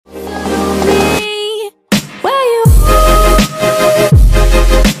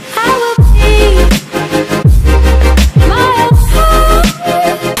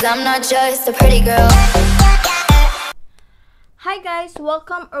just a pretty girl. Hi guys!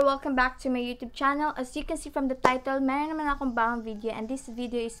 Welcome back to my YouTube channel. As you can see from the title, meron naman akong bagong video and this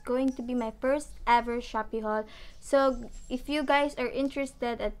video is going to be my first ever Shopee haul. So, if you guys are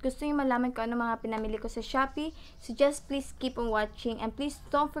interested at gusto nyo malaman kung ano mga pinamili ko sa Shopee, so just please keep on watching and please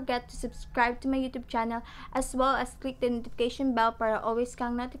don't forget to subscribe to my YouTube channel as well as click the notification bell para always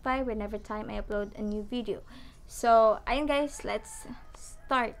kang notify whenever time I upload a new video. So, ayun guys, let's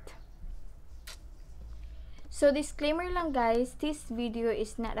start. So, disclaimer lang guys, this video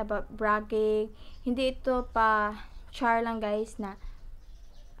is not about bragging. Hindi ito pa char lang guys na,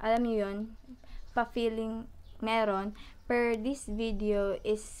 alam niyo yun, pa feeling meron. Per this video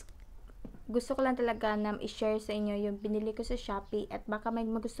is, gusto ko lang talaga na i-share sa inyo yung binili ko sa Shopee at baka may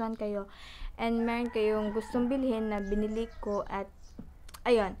magustuhan kayo. And meron kayong gustong bilhin na binili ko at,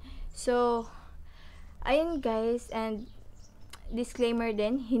 ayun. So, ayun guys, and disclaimer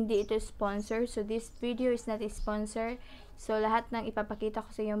din, hindi ito sponsor. So, this video is not a sponsor. So, lahat ng ipapakita ko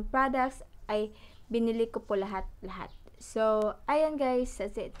sa yung products ay binili ko po lahat. So, ayan guys,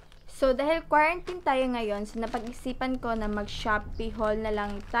 that's it. So, dahil quarantine tayo ngayon, so napag-isipan ko na mag-Shopee haul na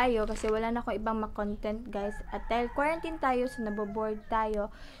lang tayo kasi wala na akong ibang ma-content guys. At dahil quarantine tayo, so naboboard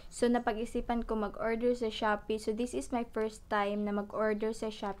tayo. So, napag-isipan ko mag-order sa Shopee. So, this is my first time na mag-order sa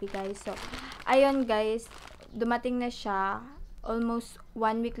Shopee guys. So, ayun guys, dumating na siya. Almost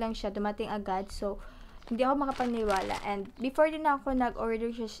 1 week lang siya, dumating agad. So, hindi ako makapaniwala. And before din ako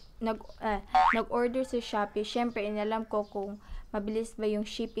nag-order sa Shopee, syempre inalam ko kung mabilis ba yung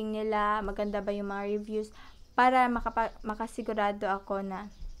shipping nila, maganda ba yung mga reviews, para makasigurado ako na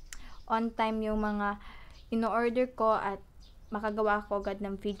on time yung mga ino-order ko at makagawa ako agad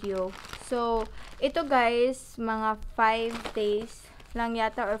ng video. So, ito guys, mga 5 days lang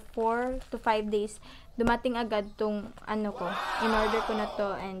yata or 4 to 5 days dumating agad tong ano ko, in-order ko na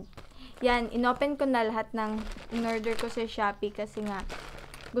to. And yan, inopen ko na lahat ng in-order ko sa Shopee kasi nga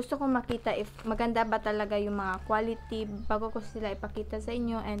gusto ko makita if maganda ba talaga yung mga quality bago ko sila ipakita sa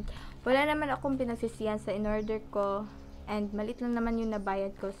inyo. And wala naman akong pinagsisihan sa in-order ko and malit lang naman yung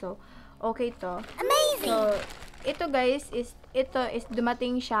nabayad ko, so okay to. Amazing! So, ito guys, ito is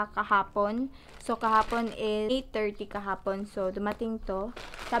dumating siya kahapon. So, kahapon is 8:30 kahapon. So, dumating to.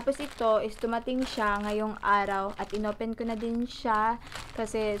 Tapos ito is dumating siya ngayong araw at inopen ko na din siya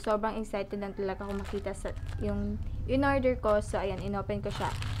kasi sobrang excited lang talaga ako makita sa yung in-order ko. So, ayan, inopen ko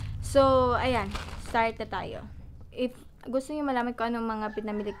siya. So, ayan, start na tayo. If gusto niyo malaman kung anong mga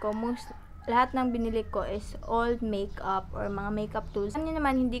pinamili ko, lahat ng binili ko is all makeup or mga makeup tools. Alam niyo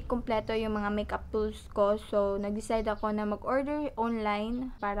naman, hindi kompleto yung mga makeup tools ko. So, nag-decide ako na mag-order online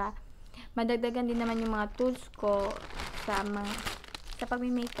para madagdagan din naman yung mga tools ko sa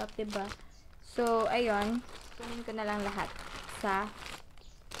pag-makeup, diba? So, ayun. Kunin ko na lang lahat sa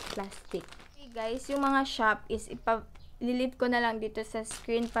plastic. Okay guys, yung mga shop is lilip ko na lang dito sa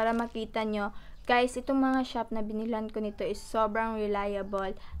screen para makita nyo. Guys, itong mga shop na binilan ko nito is sobrang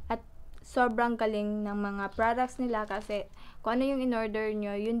reliable at sobrang galing ng mga products nila kasi kung ano yung in-order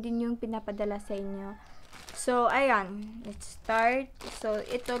nyo, yun din yung pinapadala sa inyo. So, ayan. Let's start. So,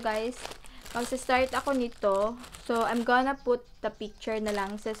 ito guys, magsa-start ako nito. So, I'm gonna put the picture na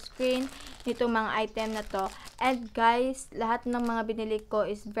lang sa screen nitong mga item na to. And guys, lahat ng mga binili ko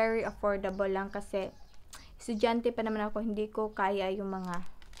is very affordable lang kasi estudyante pa naman ako, hindi ko kaya yung mga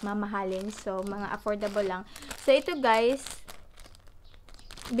mamahalin. So, mga affordable lang. So, ito guys,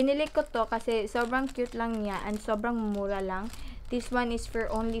 binili ko to kasi sobrang cute lang niya and sobrang mura lang. This one is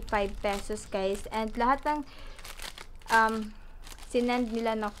for only 5 pesos guys. And lahat ng sinend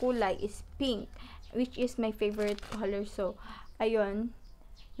nila na kulay is pink, which is my favorite color. So, ayun,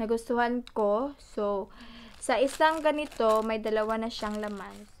 nagustuhan ko. So, sa isang ganito, may dalawa na siyang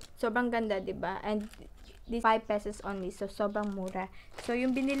laman. Sobrang ganda, diba? And this 5 pesos only. So, sobrang mura. So,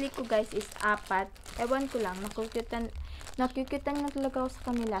 yung binili ko guys is 4. Ewan ko lang, nakukutan na talaga ako sa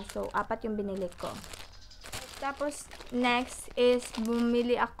kanila. So, 4 yung binili ko. Tapos, next is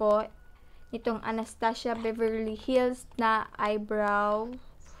bumili ako itong Anastasia Beverly Hills na eyebrow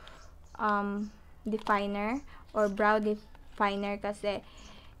definer or brow definer kasi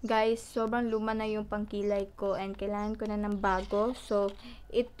guys, sobrang luma na yung pangkilay ko and kailangan ko na ng bago. So,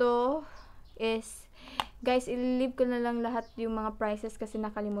 ito is, guys, ililive ko na lang lahat yung mga prices kasi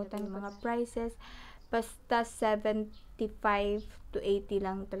nakalimutan yung mga prices. Basta 75 to 80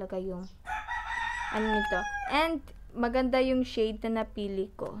 lang talaga yung ano nito. And maganda yung shade na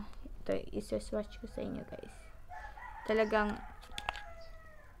napili ko. Ito, isa-swatch ko sa inyo guys. Talagang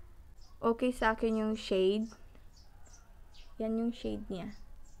okay sa akin yung shade. Yan yung shade niya.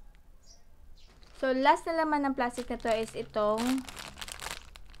 So, last na laman ng plastic na to is itong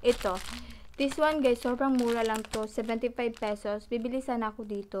ito. This one guys, sobrang mura lang to. 75 pesos. Bibili sana ako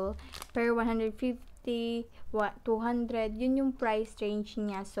dito. Per 150, 200. Yun yung price range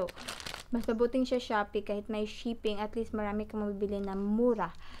niya. So, mas mabuting siya Shopee kahit may shipping. At least marami kang mabibili na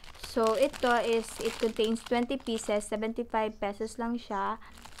mura. So, it contains 20 pieces. 75 pesos lang siya.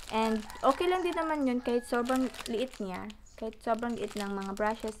 And, okay lang din naman yun kahit sobrang liit niya. Kahit sobrang liit ng mga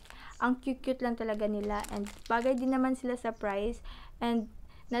brushes. Ang cute-cute lang talaga nila. And, bagay din naman sila sa price. And,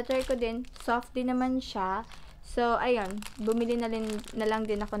 na-try ko din, soft din naman siya. So, ayun, bumili na lang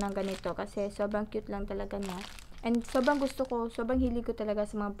din ako ng ganito kasi sobrang cute lang talaga na. And sobrang gusto ko, sobrang hilig ko talaga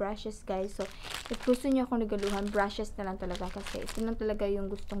sa mga brushes, guys. So, if gusto niyo akong regaluhan, brushes na lang talaga kasi ito lang talaga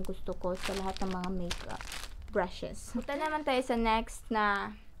yung gustong-gusto ko sa lahat ng mga makeup brushes. Punta naman tayo sa next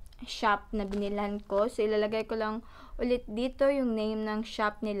na shop na binilhan ko. So, ilalagay ko lang ulit dito yung name ng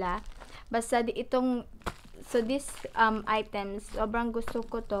shop nila. Basta So, this items, sobrang gusto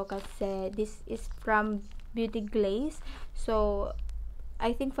ko to kasi this is from Beauty Glaze. So,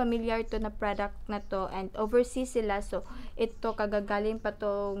 I think familiar to na product na to and overseas sila. So, ito kagagaling pa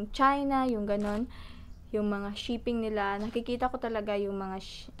tong China, yung ganon. Yung mga shipping nila, nakikita ko talaga yung mga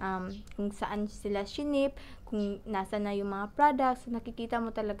kung saan sila shinip, kung nasa na yung mga products. So, nakikita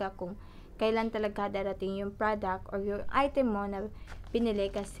mo talaga kung kailan talaga darating yung product or yung item mo na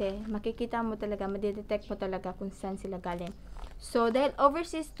binili kasi makikita mo talaga, madidetect mo talaga kung saan sila galing. So, dahil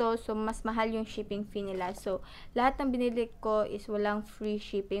overseas to, so mas mahal yung shipping fee nila. So, lahat ng binili ko is walang free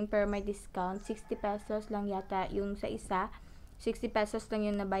shipping pero may discount. 60 pesos lang yata yung sa isa. 60 pesos lang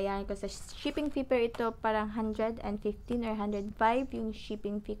yung nabayaran ko sa shipping fee, pero ito parang 115 or 105 yung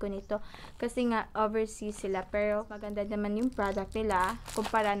shipping fee ko nito kasi nga overseas sila, pero maganda naman yung product nila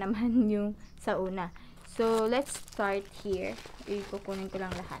kumpara naman yung sa una. So, let's start here. Ikukunin ko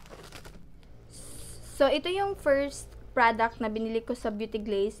lang lahat. So, ito yung first product na binili ko sa Beauty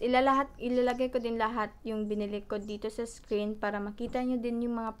Glaze. Ilalagay ko din lahat yung binili ko dito sa screen para makita nyo din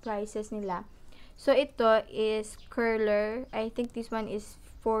yung mga prices nila. So, ito is curler. I think this one is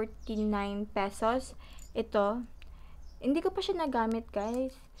 49 pesos. Ito. Hindi ko pa siya nagamit,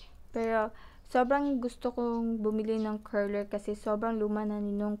 guys. Pero, sobrang gusto kong bumili ng curler kasi sobrang luma na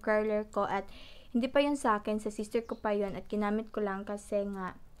nung curler ko. At, hindi pa yun sa akin. Sa sister ko pa yun. At, kinamit ko lang kasi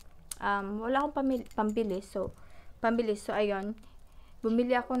nga, wala akong pambili. So, ayun.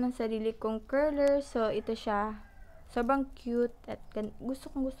 Bumili ako ng sarili kong curler. So, ito siya. Sobrang cute. At,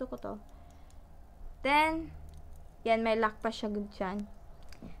 gusto ko to. Then, yan, may lock pa siya dyan.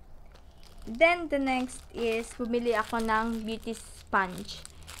 Then, the next is, bumili ako ng beauty sponge.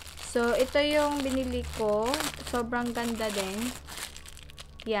 So, ito yung binili ko. Sobrang ganda din.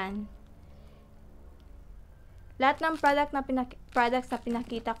 Yan. Lahat ng products na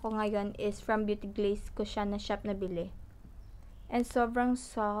pinakita ko ngayon is from Beauty Glaze ko siya na shop na bili. And sobrang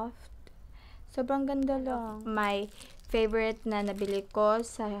soft. Sobrang ganda lang. My favorite na nabili ko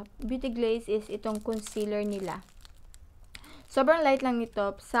sa Beauty Glaze is itong concealer nila. Sobrang light lang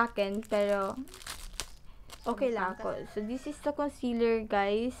nito sa akin, pero okay lang ako. So, this is the concealer,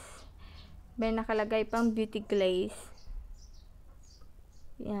 guys. May nakalagay pang Beauty Glaze.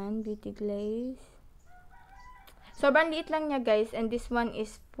 Yan, Beauty Glaze. Sobrang liit lang niya, guys. And this one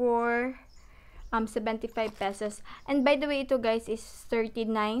is for 75 pesos. And by the way, ito, guys, is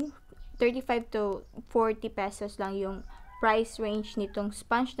 35 to 40 pesos lang yung price range nitong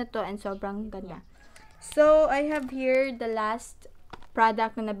sponge na to, and sobrang ganda. So, I have here the last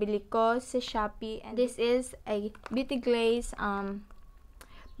product na nabili ko sa Shopee, and this is a Beauty Glaze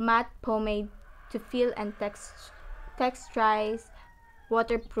matte pomade to fill and texturize,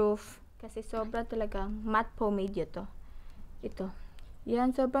 waterproof, kasi sobrang talagang matte pomade ito.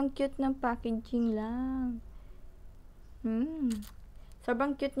 Yan, sobrang cute ng packaging lang.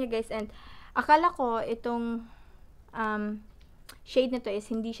 Sobrang cute niya, guys. And akala ko itong shade na to is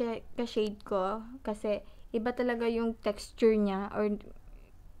hindi siya ka-shade ko kasi iba talaga yung texture niya or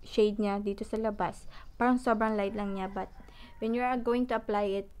shade niya dito sa labas. Parang sobrang light lang niya, but when you are going to apply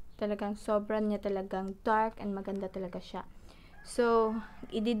it, talagang sobrang niya talagang dark and maganda talaga siya. So,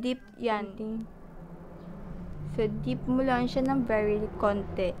 i-dip yan. So, dip mo lang siya ng very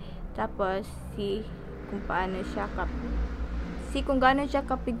konti. Tapos, kung gaano siya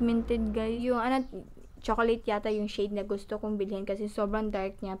ka-pigmented, guys. Yung chocolate yata yung shade na gusto kong bilhin kasi sobrang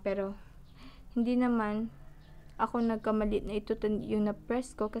dark niya, pero hindi naman ako nagkamali na ito yung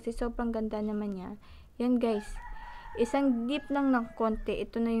na-press ko kasi sobrang ganda naman niya. Yan, guys. Isang dip lang ng konti,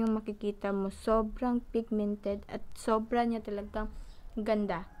 ito na yung makikita mo. Sobrang pigmented at sobra niya talagang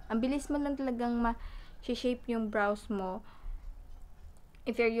ganda. Ang bilis mo lang talagang ma-shape yung brows mo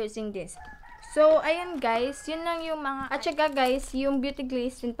if you're using this. So, ayan guys, yun lang yung mga, at saka guys, yung beauty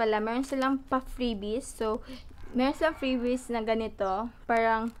glaze din pala, meron silang pa-freebies. So, meron silang freebies na ganito,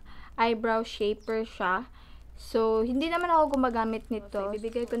 parang eyebrow shaper siya. So, hindi naman ako gumagamit nito. So,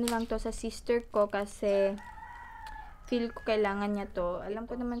 ibibigay ko na lang to sa sister ko kasi feel ko kailangan niya to. Alam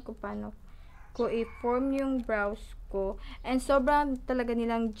ko naman kung paano ko i-form yung brows ko. And sobrang talaga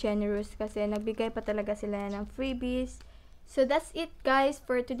nilang generous kasi nagbigay pa talaga sila ng freebies. So, that's it guys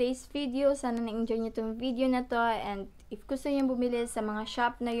for today's video. Sana na-enjoy nyo itong video na to. And if gusto nyo bumili sa mga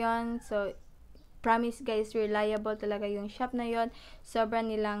shop na yon, so, promise guys, reliable talaga yung shop na yon.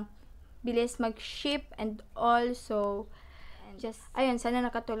 Sobrang nilang bilis mag-ship and also, just, ayun, sana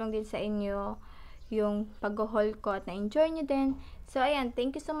nakatulong din sa inyo yung pag-haul ko at na-enjoy nyo din. So, ayan,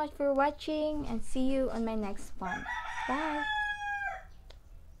 thank you so much for watching and see you on my next one. Bye!